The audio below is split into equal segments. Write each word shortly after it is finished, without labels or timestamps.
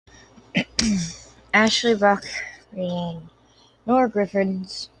Ashley Buck reading Nora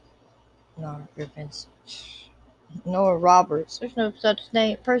Griffins. Nora Griffins. Nora Roberts. There's no such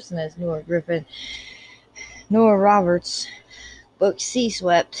person as Nora Griffin. Nora Roberts. Book Sea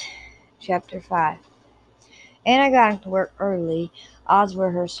Swept. Chapter 5. Anna got into work early. Odds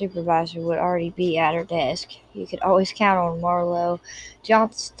were her supervisor would already be at her desk. You could always count on Marlo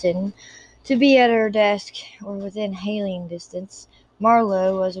Johnston to be at her desk or within hailing distance.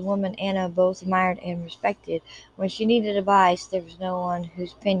 Marlo was a woman Anna both admired and respected. When she needed advice, there was no one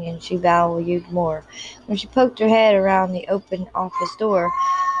whose opinion she valued more. When she poked her head around the open office door,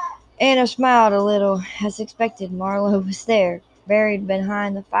 Anna smiled a little. As expected, Marlo was there, buried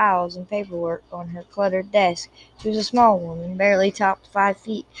behind the files and paperwork on her cluttered desk. She was a small woman, barely topped 5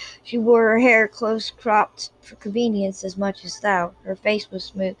 feet. She wore her hair close cropped for convenience as much as style. Her face was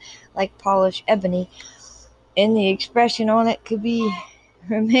smooth like polished ebony, and the expression on it could be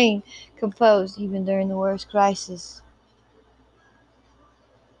remain composed even during the worst crisis.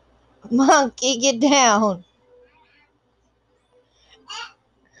 Monkey, get down!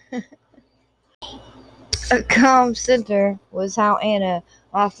 A calm center was how Anna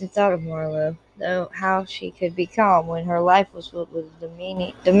often thought of Marlowe, though how she could be calm when her life was filled with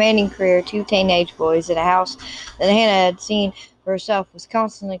a demanding career, two teenage boys, and a house that Hannah had seen for herself was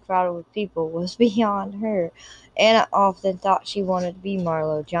constantly crowded with people was beyond her. Anna often thought she wanted to be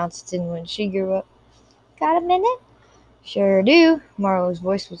Marlowe Johnston when she grew up. Got a minute? Sure do. Marlowe's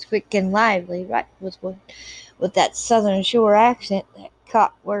voice was quick and lively, right with that southern shore accent that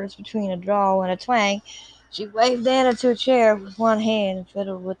caught words between a drawl and a twang. She waved Anna to a chair with one hand and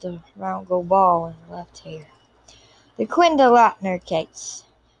fiddled with the round gold ball in her left hair. The Quinda Lautner case.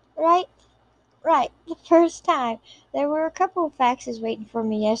 Right, right, the first time. There were a couple of faxes waiting for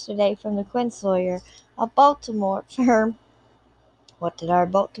me yesterday from the Quince lawyer, a Baltimore firm. What did our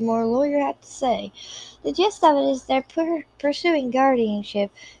Baltimore lawyer have to say? The gist of it is they're pursuing guardianship.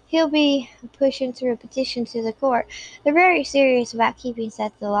 He'll be pushing through a petition to the court. They're very serious about keeping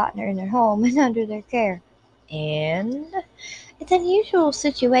Seth the Lautner in their home and under their care. And it's an unusual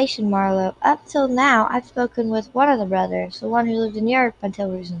situation, Marlowe. Up till now, I've spoken with one of the brothers, the one who lived in Europe until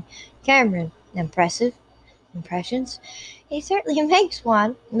recently. Cameron. Impressive. Impressions? He certainly makes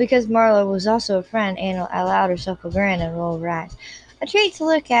one. Because Marlowe was also a friend, Anna allowed herself a grin and roll of her eyes. A treat to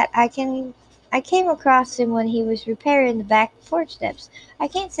look at. I came across him when he was repairing the back porch steps. I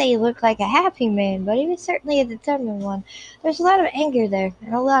can't say he looked like a happy man, but he was certainly a determined one. There's a lot of anger there,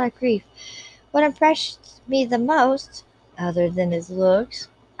 and a lot of grief. What impressed me the most, other than his looks,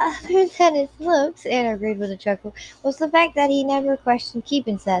 Anna agreed with a chuckle, was the fact that he never questioned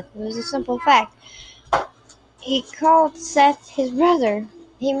keeping Seth. It was a simple fact. He called Seth his brother.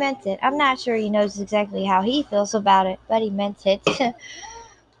 He meant it. I'm not sure he knows exactly how he feels about it, but he meant it.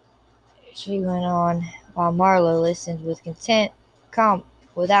 She went on, while Marlowe listened with com-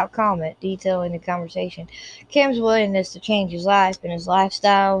 without comment, detailing the conversation. Kim's willingness to change his life and his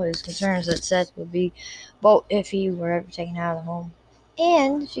lifestyle, his concerns that Seth would be bolt if he were ever taken out of the home.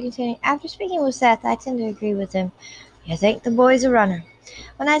 And, she continued, after speaking with Seth, I tend to agree with him. I think the boy's a runner.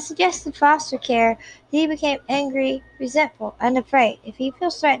 When I suggested foster care, he became angry, resentful, and afraid. If he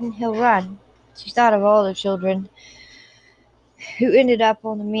feels threatened, he'll run. She thought of all the children who ended up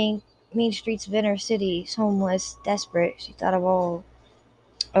on the mean streets of inner cities, homeless, desperate. She thought of all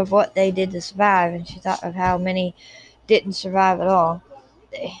of what they did to survive, and she thought of how many didn't survive at all.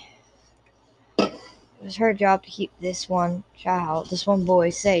 It was her job to keep this one boy,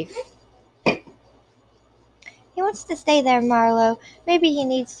 safe. He wants to stay there, Marlowe. Maybe he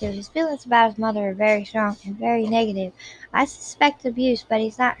needs to. His feelings about his mother are very strong and very negative. I suspect abuse, but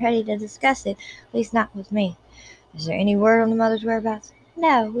he's not ready to discuss it, at least not with me. Is there any word on the mother's whereabouts?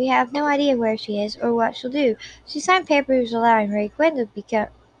 No, we have no idea where she is or what she'll do. She signed papers allowing Ray Quinn to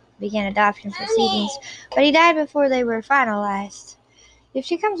begin adoption proceedings, but he died before they were finalized. If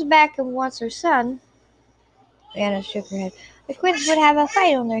she comes back and wants her son, Anna shook her head, the Quinns would have a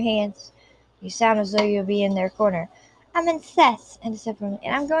fight on their hands. You sound as though you'll be in their corner. I'm in Seth's, Anna said firmly,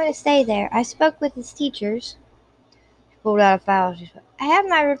 and I'm going to stay there. I spoke with his teachers. She pulled out a file. I have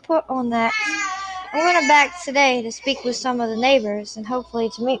my report on that. I'm going back today to speak with some of the neighbors and hopefully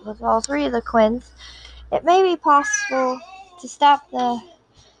to meet with all three of the Quinns. It may be possible to stop the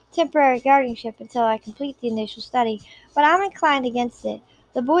temporary guardianship until I complete the initial study, but I'm inclined against it.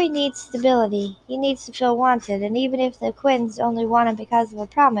 The boy needs stability. He needs to feel wanted, and even if the Quinns only want him because of a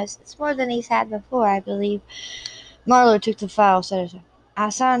promise, it's more than he's had before, I believe. Marlowe took the file, said it. I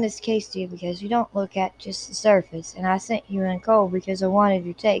signed this case to you because you don't look at just the surface, and I sent you in cold because I wanted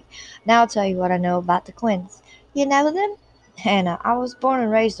your take. Now I'll tell you what I know about the Quinns. You know them? Anna, I was born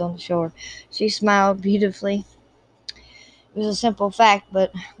and raised on the shore. She smiled beautifully. It was a simple fact,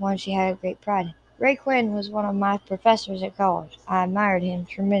 but one she had great pride in. Ray Quinn was one of my professors at college. I admired him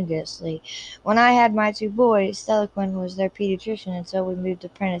tremendously. When I had my two boys, Stella Quinn was their pediatrician, and so we moved to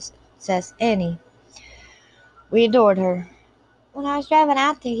Princess Annie. We adored her. When I was driving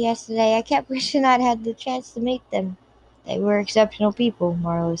out there yesterday, I kept wishing I'd had the chance to meet them. They were exceptional people,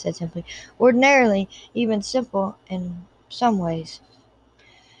 Marlo said simply. Ordinarily, even simple in some ways.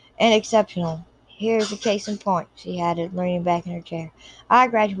 And exceptional. Here's a case in point, she added, leaning back in her chair. I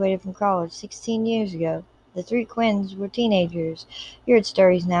graduated from college 16 years ago. The three Quinns were teenagers. You heard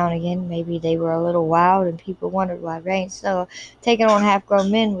stories now and again. Maybe they were a little wild, and people wondered why Ray and Stella taken on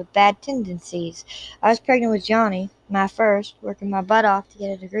half-grown men with bad tendencies. I was pregnant with Johnny, my first, working my butt off to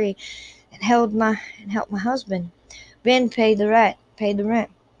get a degree, and helped my husband. Ben paid the rent.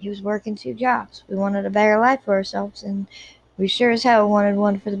 He was working two jobs. We wanted a better life for ourselves, and we sure as hell wanted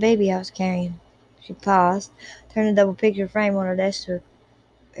one for the baby I was carrying. She paused, turned the double picture frame on her desk to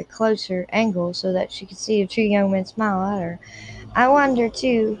a closer angle so that she could see the two young men smile at her. I wondered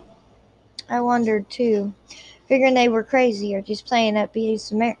too, figuring they were crazy or just playing up being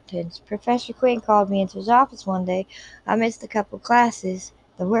Samaritans. Professor Quinn called me into his office one day. I missed a couple classes.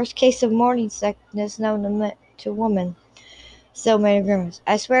 The worst case of morning sickness known to woman. Still made a grimace.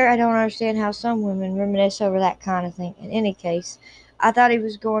 I swear I don't understand how some women reminisce over that kind of thing. In any case, I thought he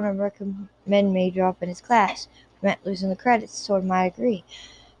was going to recommend me dropping his class. It meant losing the credits toward my degree.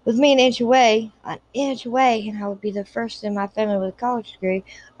 With me an inch away, and I would be the first in my family with a college degree,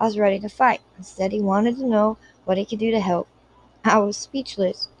 I was ready to fight. Instead, he wanted to know what he could do to help. I was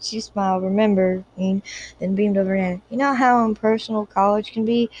speechless. She smiled, remembering, then beamed over at him. You know how impersonal college can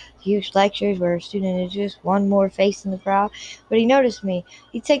be? Huge lectures where a student is just one more face in the crowd. But he noticed me.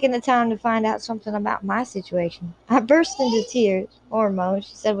 He'd taken the time to find out something about my situation. I burst into tears. Or moans,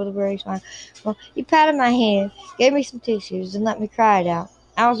 she said with a weary smile. Well, he patted my hand, gave me some tissues, and let me cry it out.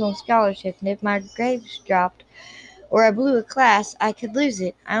 I was on scholarship, and if my grades dropped, or I blew a class, I could lose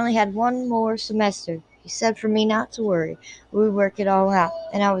it. I only had one more semester. He said for me not to worry. We would work it all out,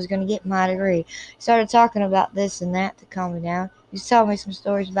 and I was going to get my degree. He started talking about this and that to calm me down. He was telling me some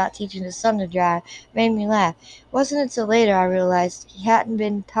stories about teaching his son to drive. It made me laugh. It wasn't until later I realized he hadn't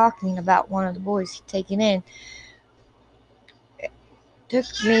been talking about one of the boys he'd taken in.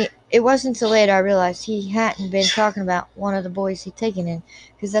 It wasn't until later I realized he hadn't been talking about one of the boys he'd taken in,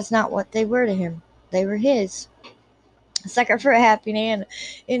 because that's not what they were to him. They were his. Sucker for a happy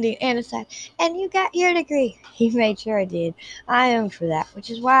ending. Anna said, and you got your degree. He made sure I did. I am for that, which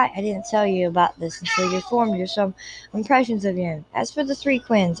is why I didn't tell you about this until you formed your some impressions of your own. As for the three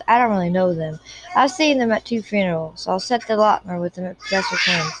Quinns, I don't really know them. I've seen them at two funerals. I'll set the Lochner with them at Professor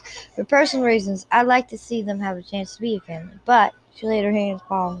Quinn's. For personal reasons, I'd like to see them have a chance to be a family. But she laid her hands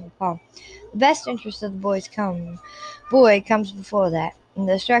palm to palm. The best interest of the boy comes before that. In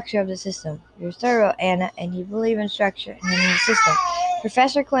the structure of the system. You're thorough, Anna, and you believe in structure and in the system.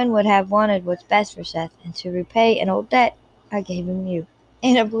 Professor Quinn would have wanted what's best for Seth, and to repay an old debt, I gave him you.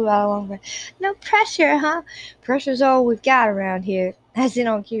 Anna blew out a long breath. No pressure, huh? Pressure's all we've got around here. As in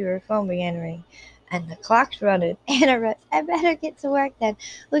on cue, her phone began to ring. And the clock's running. Anna wrote, I better get to work then.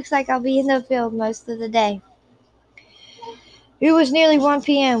 Looks like I'll be in the field most of the day. It was nearly 1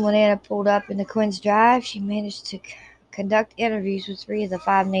 p.m. when Anna pulled up in the Quinn's drive. She managed to conduct interviews with 3 of the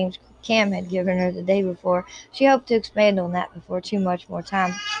 5 names Cam had given her the day before. She hoped to expand on that before too much more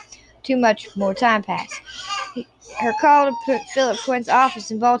time passed. Her call to Philip Quinn's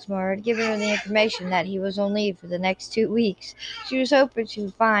office in Baltimore had given her the information that he was on leave for the next 2 weeks. She was hoping she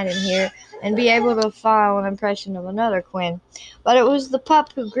would find him here and be able to file an impression of another Quinn. But it was the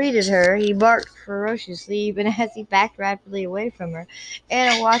pup who greeted her. He barked ferociously, even as he backed rapidly away from her.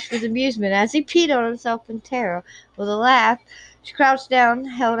 Anna watched with amusement as he peed on himself in terror. With a laugh, she crouched down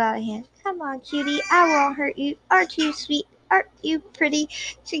and held out a hand. Come on, cutie, I won't hurt you. Aren't you sweet? Aren't you pretty?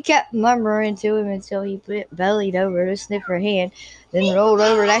 She kept murmuring to him until he bellied over to sniff her hand, then rolled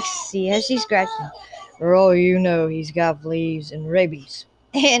over in ecstasy as she scratched him. For all you know, he's got fleas and rabies.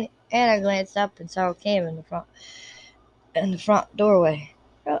 And Anna glanced up and saw Cam in the front doorway.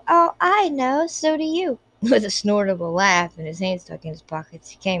 Oh, I know, so do you. With a snort of a laugh and his hands stuck in his pockets,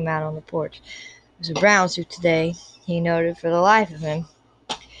 he came out on the porch. It was a brown suit today, he noted for the life of him.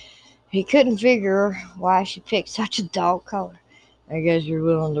 He couldn't figure why she picked such a dull color. I guess you're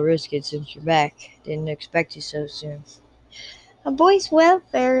willing to risk it since you're back. Didn't expect you so soon. A boy's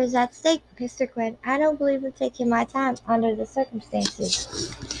welfare is at stake, Mr. Quinn. I don't believe in taking my time under the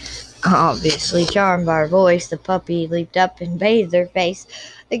circumstances. Obviously charmed by her voice, the puppy leaped up and bathed her face.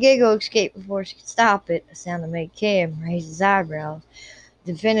 The giggle escaped before she could stop it, a sound that made Cam raise his eyebrows.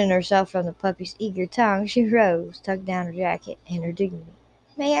 Defending herself from the puppy's eager tongue, she rose, tucked down her jacket and her dignity.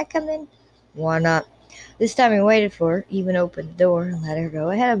 "May I come in?" "Why not?" This time he waited for her, even opened the door and let her go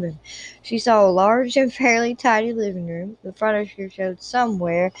ahead of him. She saw a large and fairly tidy living room. The furniture showed some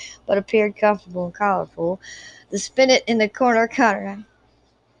wear, but appeared comfortable and colorful. The spinet in the corner caught her eye.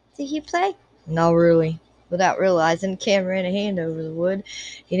 "Do you play?" "Not really." Without realizing, Cam ran a hand over the wood.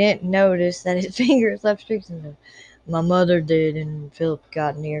 He didn't notice that his fingers left streaks in them. "My mother did, and Philip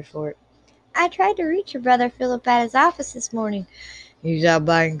got near for it." "I tried to reach your brother Philip at his office this morning." "He's out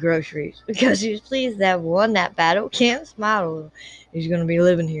buying groceries." Because he was pleased to have won that battle, Cam smiled a little. "He's going to be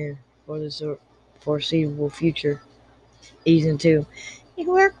living here for the foreseeable future." Easing too. "You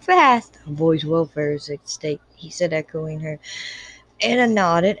work fast." "A boy's welfare is at stake," he said, echoing her. Anna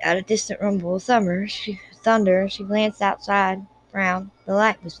nodded. At a distant rumble of thunder, she glanced outside, frowned. The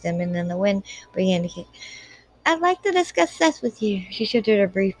light was dimming, and the wind began to kick. "I'd like to discuss this with you." She shifted her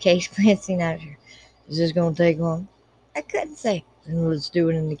briefcase, glancing at her. "Is this going to take long?" "I couldn't say." "Then let's do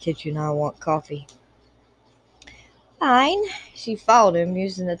it in the kitchen. I want coffee." "Fine." She followed him,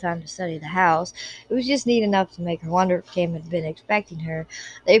 using the time to study the house. It was just neat enough to make her wonder if Cam had been expecting her.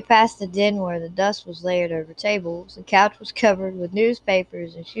 They passed the den where the dust was layered over tables. The couch was covered with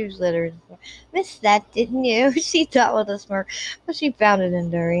newspapers and shoes littered. "Missed that, didn't you?" she thought with a smirk, but she found it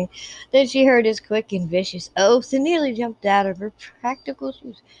enduring. Then she heard his quick and vicious oath and nearly jumped out of her practical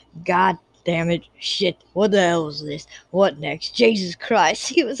shoes. "God damn it, shit, what the hell is this? What next? Jesus Christ!"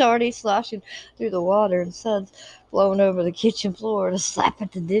 He was already sloshing through the water and suds blowing over the kitchen floor to slap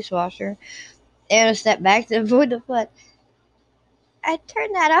at the dishwasher. Anna stepped back to avoid the flood. "I'd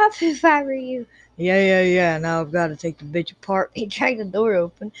turn that off if I were you." Yeah. Now I've got to take the bitch apart." He dragged the door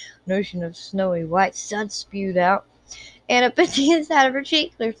open. A notion of snowy white suds spewed out. Anna put the inside of her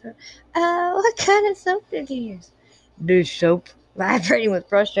cheek. What kind of soap did you use?" "Dish soap." Vibrating with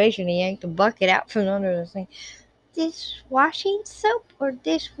frustration, he yanked the bucket out from under the sink. "Dishwashing soap or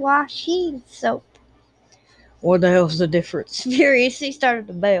dishwashing soap?" "What the hell's the difference?" Furiously he started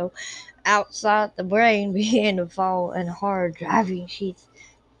to bail. Outside, the rain began to fall in hard, driving sheets.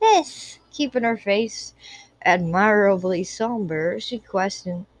 "This," keeping her face admirably somber, she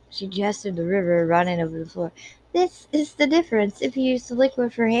gestured the river running over the floor. "This is the difference. If you use the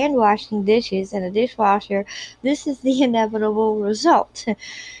liquid for hand washing dishes in a dishwasher, this is the inevitable result."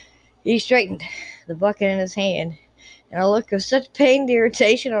 He straightened, the bucket in his hand, and a look of such pained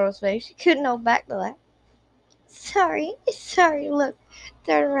irritation on his face she couldn't hold back the laugh. Sorry, look,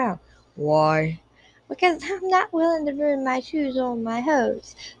 turn around." "Why?" "Because I'm not willing to ruin my shoes on my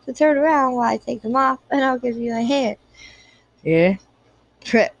hose. So turn around while I take them off, and I'll give you a hand." "Yeah?"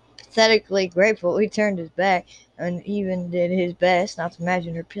 Pathetically grateful, he turned his back, and even did his best not to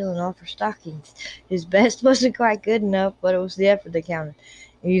imagine her peeling off her stockings. His best wasn't quite good enough, but it was the effort that counted.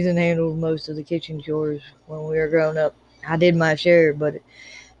 Ethan handled most of the kitchen chores when we were grown up. I did my share, but it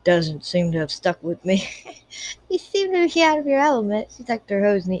doesn't seem to have stuck with me." "You seem to be out of your element." She tucked her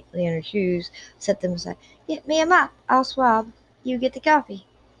hose neatly in her shoes, set them aside. "Get me a mop. I'll swab. You get the coffee."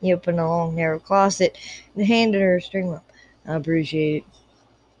 He opened a long, narrow closet and handed her a string mop. "I appreciate it."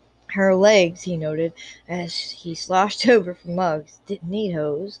 Her legs, he noted, as he sloshed over for mugs, didn't need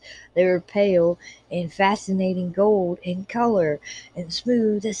hose. They were pale and fascinating gold in color and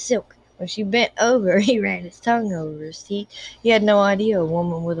smooth as silk. When she bent over, he ran his tongue over his teeth. He had no idea a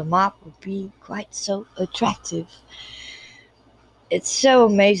woman with a mop would be quite so attractive. "It's so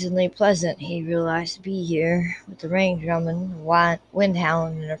amazingly pleasant," he realized, "to be here, with the rain drumming, the wind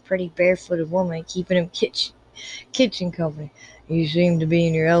howling, and a pretty barefooted woman keeping him kitchen company." "You seem to be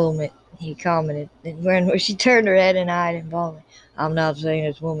in your element," he commented. Then when she turned her head and eyed him fondly. "I'm not saying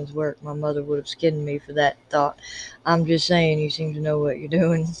it's woman's work. My mother would have skinned me for that thought. I'm just saying you seem to know what you're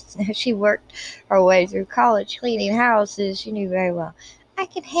doing." She worked her way through college cleaning houses she knew very well. "I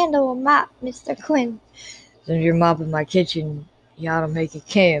can handle a mop, Mr. Quinn." "Since you're mopping my kitchen, you ought to make a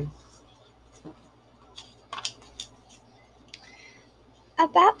Cam."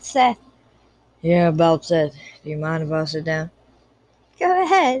 "About Seth." "Yeah, about Seth. Do you mind if I sit down?" "Go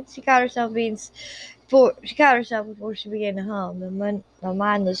ahead." She caught herself before she began to hum. The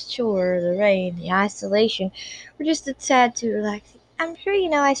mindless chore, the rain, the isolation were just a tad too relaxing. "I'm sure you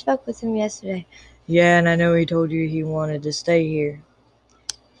know I spoke with him yesterday." "Yeah, and I know he told you he wanted to stay here."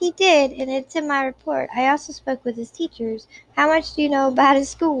 "He did, and it's in my report. I also spoke with his teachers. How much do you know about his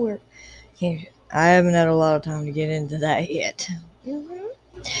schoolwork?" I haven't had a lot of time to get into that yet." "Mm-hmm.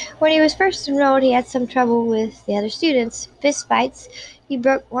 When he was first enrolled, he had some trouble with the other students. Fist fights. He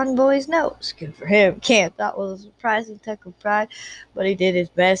broke one boy's nose. Good for him. Cam thought was a surprising tuck of pride, but he did his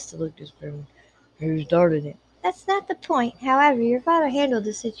best to look determined. Who started it? That's not the point. However, your father handled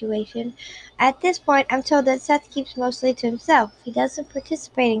the situation. At this point, I'm told that Seth keeps mostly to himself. He doesn't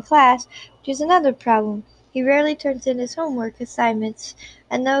participate in class, which is another problem. He rarely turns in his homework assignments,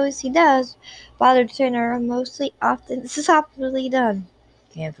 and those he does bother to turn are mostly often sloppily done.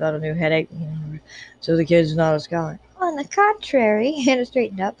 Cam felt a new headache, so the kid's not a scholar. On the contrary, Hannah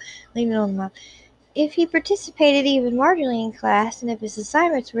straightened up, leaning on the mop. If he participated even marginally in class, and if his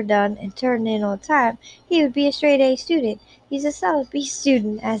assignments were done and turned in on time, he would be a straight A student. He's a solid B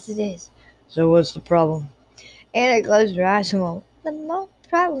student as it is. So what's the problem? Anna closed her eyes a moment. The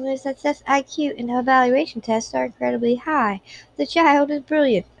problem is that Seth's IQ and evaluation tests are incredibly high. The child is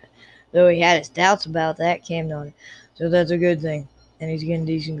brilliant. Though he had his doubts about that, Cam nodded. So that's a good thing. And he's getting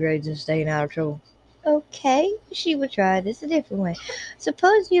decent grades and staying out of trouble. Okay, she would try this a different way.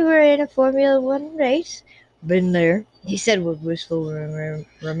 Suppose you were in a Formula One race. Been there, he said with wistful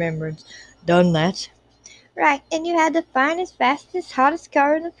remembrance. Done that. Right, and you had the finest, fastest, hottest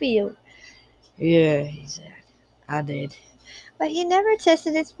car in the field. Yeah, he said. I did. But you never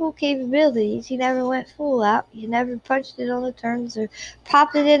tested its full capabilities. You never went full out. You never punched it on the turns or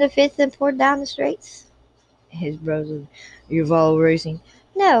popped it into fifth and poured down the straights. His brother, you follow racing?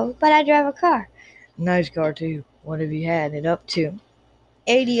 No, but I drive a car. Nice car, too. What have you had it up to?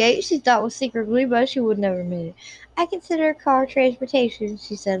 88, she thought was secretly, but she would never admit it. I consider a car transportation,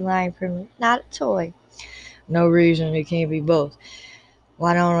 she said, lying primly, not a toy. No reason it can't be both.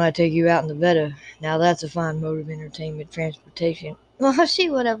 Why don't I take you out in the Vetta? Now that's a fine mode of entertainment transportation. Well, she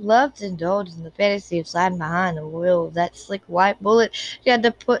would have loved to indulge in the fantasy of sliding behind the wheel of that slick white bullet she had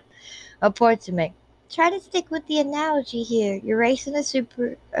to put a point to make. Try to stick with the analogy here. You're racing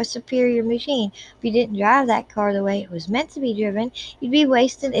a superior machine. If you didn't drive that car the way it was meant to be driven, you'd be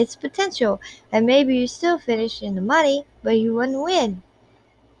wasting its potential. And maybe you'd still finish in the money, but you wouldn't win.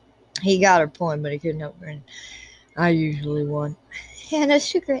 He got her point, but he couldn't help grinning. I usually won. Hannah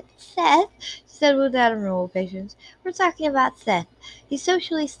shook her head. Seth, she said without unruly patience. We're talking about Seth. He's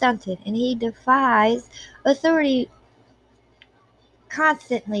socially stunted, and he defies authority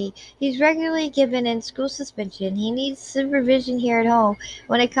constantly. He's regularly given in school suspension. He needs supervision here at home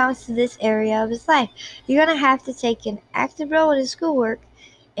when it comes to this area of his life. You're going to have to take an active role in his schoolwork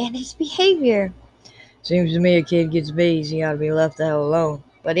and his behavior. Seems to me a kid gets B's, he ought to be left the hell alone.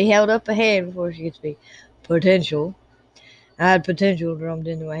 But he held up a hand before she could speak. Potential. I had potential drummed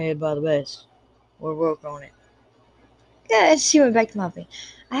into my head by the best. We'll work on it. Good, she went back to mopping.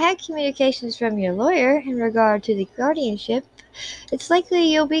 I had communications from your lawyer in regard to the guardianship. It's likely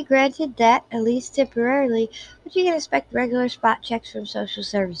you'll be granted that, at least temporarily, but you can expect regular spot checks from social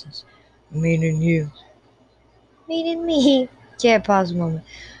services. Meaning you. Meaning me. Cat paused a moment.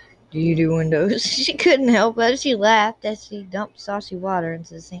 Do you do windows? She couldn't help but she laughed as she dumped saucy water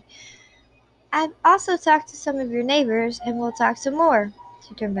into the sink. I've also talked to some of your neighbors, and we'll talk some more.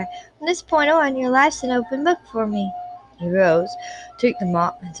 She turned back. From this point on, your life's an open book for me. He rose, took the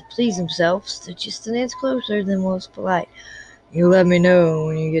mop, and to please himself, stood just an inch closer than was polite. You let me know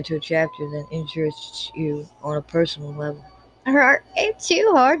when you get to a chapter that interests you on a personal level. Her heart ain't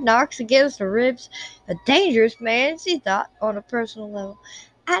too hard, knocks against her ribs. A dangerous man, she thought, on a personal level.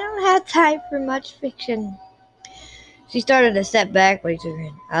 I don't have time for much fiction. She started to step back, but he took her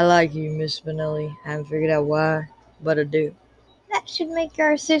in. I like you, Miss Spinelli. I haven't figured out why, but I do. That should make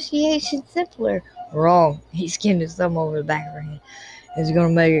our association simpler. Wrong. He skinned his thumb over the back of her hand. It's going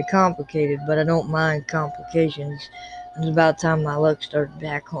to make it complicated, but I don't mind complications. It's about time my luck started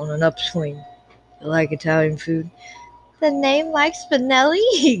back on an upswing. You like Italian food? The name like Spinelli?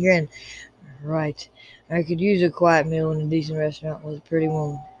 He grinned. Right. I could use a quiet meal in a decent restaurant with a pretty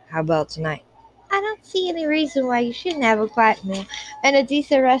woman. How about tonight? I don't see any reason why you shouldn't have a quiet meal and a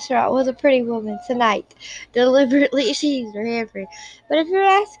decent restaurant with a pretty woman tonight. Deliberately, she used her hand free. But if you're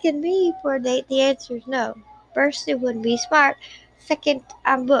asking me for a date, the answer is no. First, it wouldn't be smart. Second,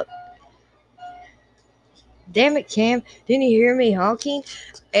 I'm booked. Damn it, Cam. Didn't you hear me honking?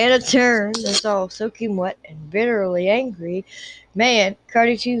 Anna turned and saw a soaking wet and bitterly angry man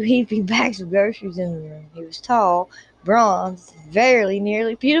carting 2 heaping bags of groceries in the room. He was tall, bronzed, very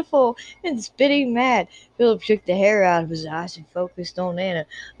nearly beautiful, and spitting mad. Philip shook the hair out of his eyes and focused on Anna.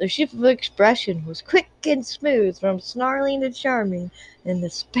 The shift of expression was quick and smooth, from snarling to charming, in the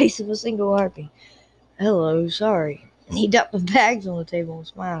space of a single heartbeat. Hello, sorry. He dumped the bags on the table and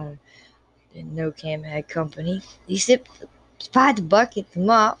smiled. Didn't know Cam had company. He spied the bucket, the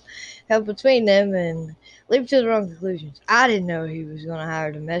mop, held between them, and leap to the wrong conclusions. I didn't know he was going to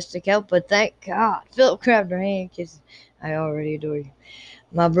hire domestic help, but thank God. Philip grabbed her hand, kissed her. I already adore you.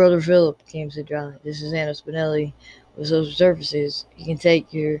 My brother Philip, Cam said dryly. This is Anna Spinelli with Social Services. You can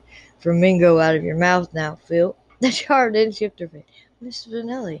take your flamingo out of your mouth now, Phil. The child didn't shift her face. Miss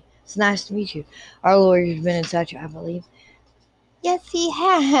Spinelli, it's nice to meet you. Our lawyer's been in touch, I believe. Yes, he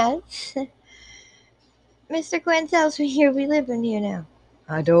has. Mr. Quinn tells me you'll be living here now.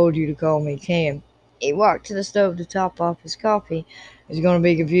 I told you to call me Cam. He walked to the stove to top off his coffee. It's going to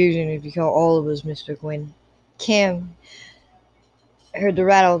be confusing if you call all of us Mr. Quinn. Cam heard the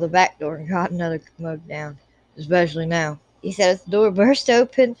rattle of the back door and got another mug down, especially now. He said as the door burst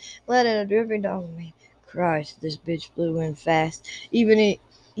open, let in a dripping dog. Man, Christ, this bitch flew in fast. Even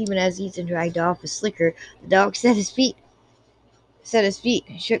as Ethan dragged off his slicker, the dog set his feet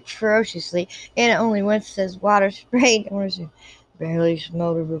and shook ferociously. Anna only winced as water sprayed on her. Barely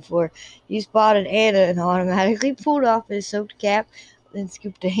smelled her before he spotted Anna and automatically pulled off his soaked cap, then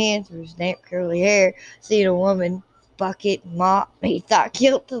scooped a hand through his damp curly hair. Seeing a woman, bucket, mop, he thought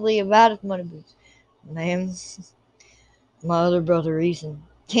guiltily about his muddy boots. Ma'am, my other brother Ethan.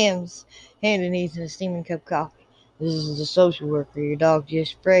 Cam's handed Ethan a steaming cup of coffee. This is the social worker. Your dog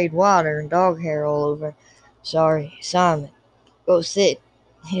just sprayed water and dog hair all over. Sorry, Simon. Go sit.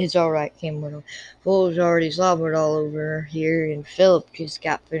 It's all right, Cam went on. Fool's already slobbered all over here, and Philip just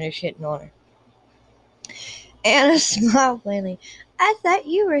got finished hitting on her. Anna smiled plainly. I thought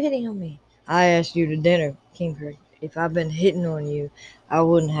you were hitting on me. I asked you to dinner, Cam corrected. If I'd been hitting on you, I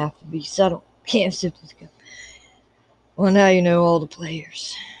wouldn't have to be subtle. Cam sipped his cup. Well, now you know all the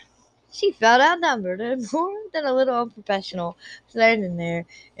players. She felt outnumbered and more than a little unprofessional, standing there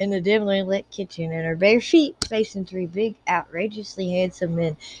in the dimly lit kitchen and her bare feet facing three big, outrageously handsome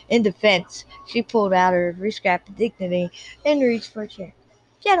men. In defense, she pulled out her every scrap of dignity and reached for a chair.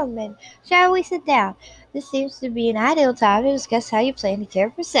 Gentlemen, shall we sit down? This seems to be an ideal time to discuss how you plan to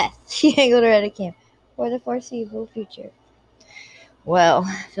care for Seth. She angled her head at Cam. For the foreseeable future. Well,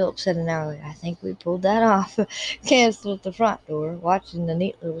 Philip said an hour later, I think we pulled that off. Cam stood at the front door, watching the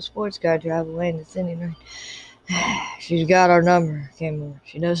neat little sports car drive away in the thinning rain. She's got our number, Cam murmured.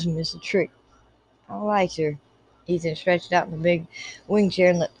 She doesn't miss a trick. I liked her. Ethan stretched out in the big wing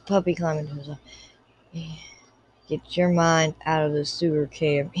chair and let the puppy climb into his lap. Get your mind out of the sewer,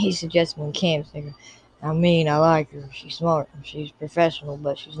 Cam, he suggested when Cam's thinking. I mean, I like her. She's smart and she's professional,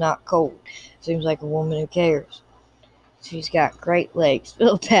 but she's not cold. Seems like a woman who cares. She's got great legs,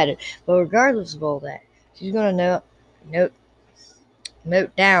 Philip added. But regardless of all that, she's going to note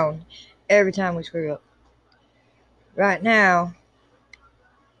down every time we screw up. Right now,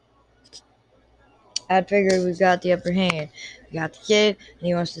 I'd figure we've got the upper hand. We got the kid, and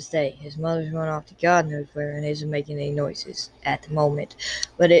he wants to stay. His mother's run off to God knows where and isn't making any noises at the moment.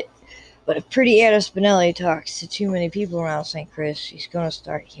 But if pretty Anna Spinelli talks to too many people around St. Chris, she's going to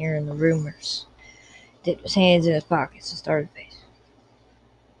start hearing the rumors. Dipped his hands in his pockets and started pacing.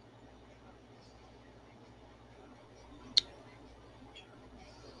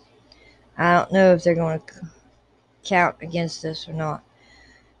 I don't know if they're going to count against us or not.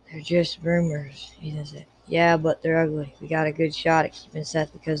 They're just rumors, Ethan said. Yeah, but they're ugly. We got a good shot at keeping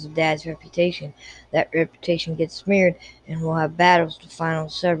Seth because of Dad's reputation. That reputation gets smeared, and we'll have battles to fight on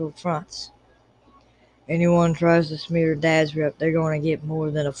several fronts. Anyone tries to smear Dad's rep, they're going to get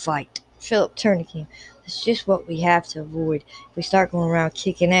more than a fight. Philip turned to Cam. That's just what we have to avoid. If we start going around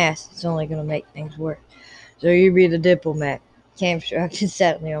kicking ass, it's only going to make things worse. So you be the diplomat. Cam shrugged and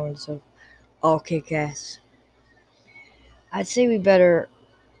sat on the arm of the sofa. I'll kick ass. I'd say we better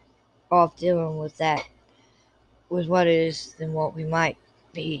off dealing with what it is than what we might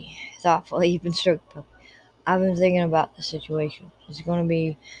be. Thoughtfully, even stroked the puppy. I've been thinking about the situation. It's going to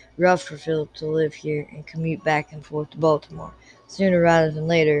be rough for Philip to live here and commute back and forth to Baltimore. Sooner rather than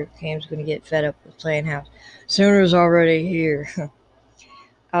later, Cam's going to get fed up with playing house. Sooner's already here.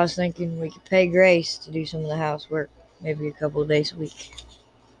 I was thinking we could pay Grace to do some of the housework, maybe a couple of days a week.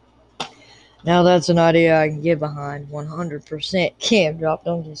 Now that's an idea I can get behind 100%. Cam dropped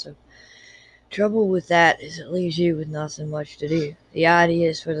onto the sofa. Trouble with that is it leaves you with nothing much to do. The idea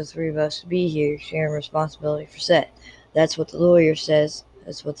is for the three of us to be here, sharing responsibility for Seth. That's what the lawyer says.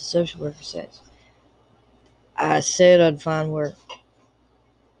 That's what the social worker says. I said I'd find work.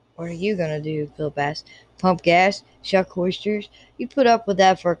 What are you going to do? Philip asked. Pump gas? Shuck oysters? You put up with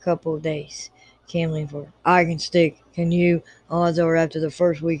that for a couple of days. Cam leaned forward. I can stick. Can you? Odds are after the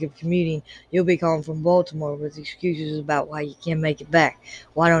first week of commuting, you'll be calling from Baltimore with excuses about why you can't make it back.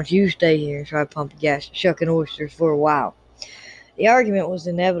 Why don't you stay here and try pumping gas, shucking oysters for a while? The argument was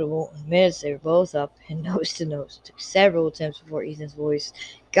inevitable. In minutes they were both up and nose to nose. It took several attempts before Ethan's voice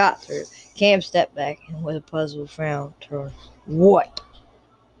got through. Cam stepped back and with a puzzled frown turned. What?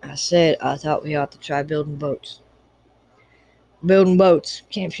 I said I thought we ought to try building boats. Building boats,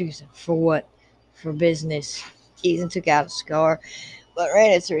 Cam Houston. For what? For business. Ethan took out a cigar, but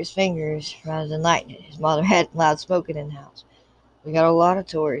ran it through his fingers rather than lighting it. His mother had loud smoking in the house. We got a lot of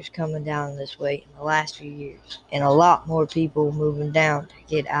tourists coming down this way in the last few years, and a lot more people moving down to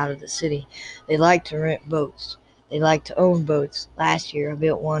get out of the city. They like to rent boats. They like to own boats. Last year, I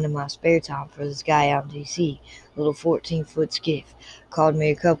built one in my spare time for this guy out in D.C., a little 14-foot skiff. Called me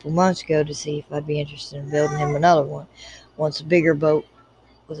a couple months ago to see if I'd be interested in building him another one. Wants a bigger boat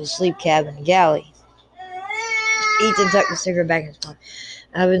with a sleep cabin and galley. Ethan tucked the cigarette back in his pocket.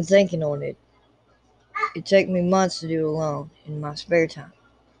 I've been thinking on it. It'd take me months to do alone in my spare time.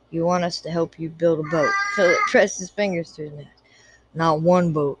 You want us to help you build a boat. Philip pressed his fingers through his neck. Not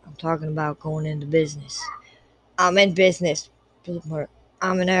one boat. I'm talking about going into business. I'm in business, Philip murmured.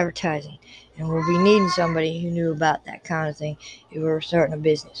 I'm in advertising, and we'll be needing somebody who knew about that kind of thing if we were starting a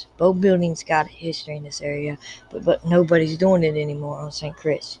business. Boat building's got a history in this area, but nobody's doing it anymore on St.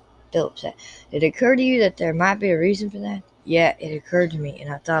 Chris. Philip said. Did it occur to you that there might be a reason for that? Yeah, it occurred to me,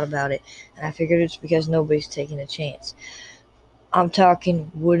 and I thought about it, and I figured it's because nobody's taking a chance. I'm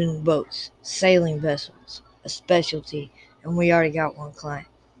talking wooden boats, sailing vessels, a specialty, and we already got one client.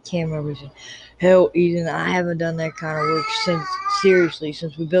 Cam Robertson. Hell, Ethan, I haven't done that kind of work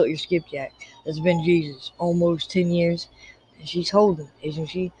since we built your skipjack. That's been Jesus, almost 10 years. And she's holding, isn't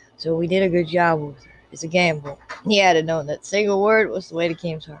she? So we did a good job with her. It's a gamble. He had to know that single word was the way to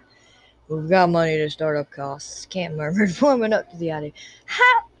Cam's heart. We've got money to start-up costs, Cam murmured, warming up to the idea.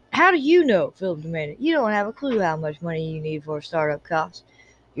 How do you know? Philip demanded. You don't have a clue how much money you need for a startup cost.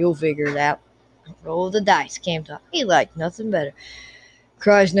 You'll figure it out. Roll the dice, Cam thought. He liked nothing better.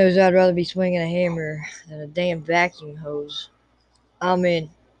 Christ knows I'd rather be swinging a hammer than a damn vacuum hose. I'm in.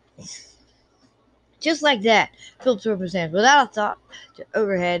 Just like that, Philip threw up his hands without a thought to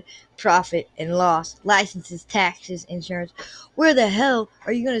overhead, profit, and loss, licenses, taxes, insurance. Where the hell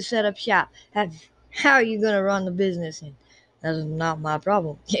are you going to set up shop? How are you going to run the business? And that's not my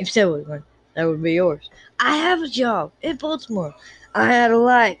problem. Cam said one. That would be yours. I have a job in Baltimore. I had a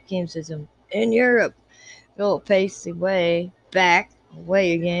life, Cam said to him. In Europe. Philip paced away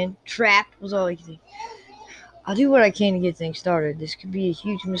again. Trapped was all he could think. I'll do what I can to get things started. This could be a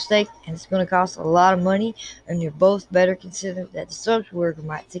huge mistake, and it's going to cost a lot of money, and you're both better consider that the social worker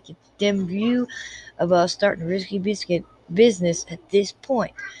might take a dim view of us starting a risky business at this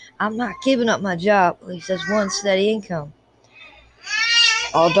point. I'm not giving up my job, at least that's one steady income.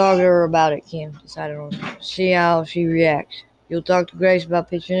 I'll talk to her about it, Kim decided on it. See how she reacts. You'll talk to Grace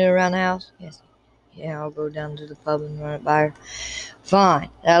about pitching it around the house? Yes. Yeah, I'll go down to the pub and run it by her. Fine.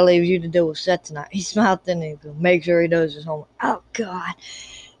 That leaves you to deal with Seth tonight. He smiled then and make sure he does his homework. Oh, God.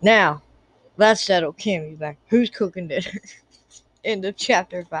 Now, that's settled. Kim, you back. Who's cooking dinner? End of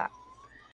chapter 5.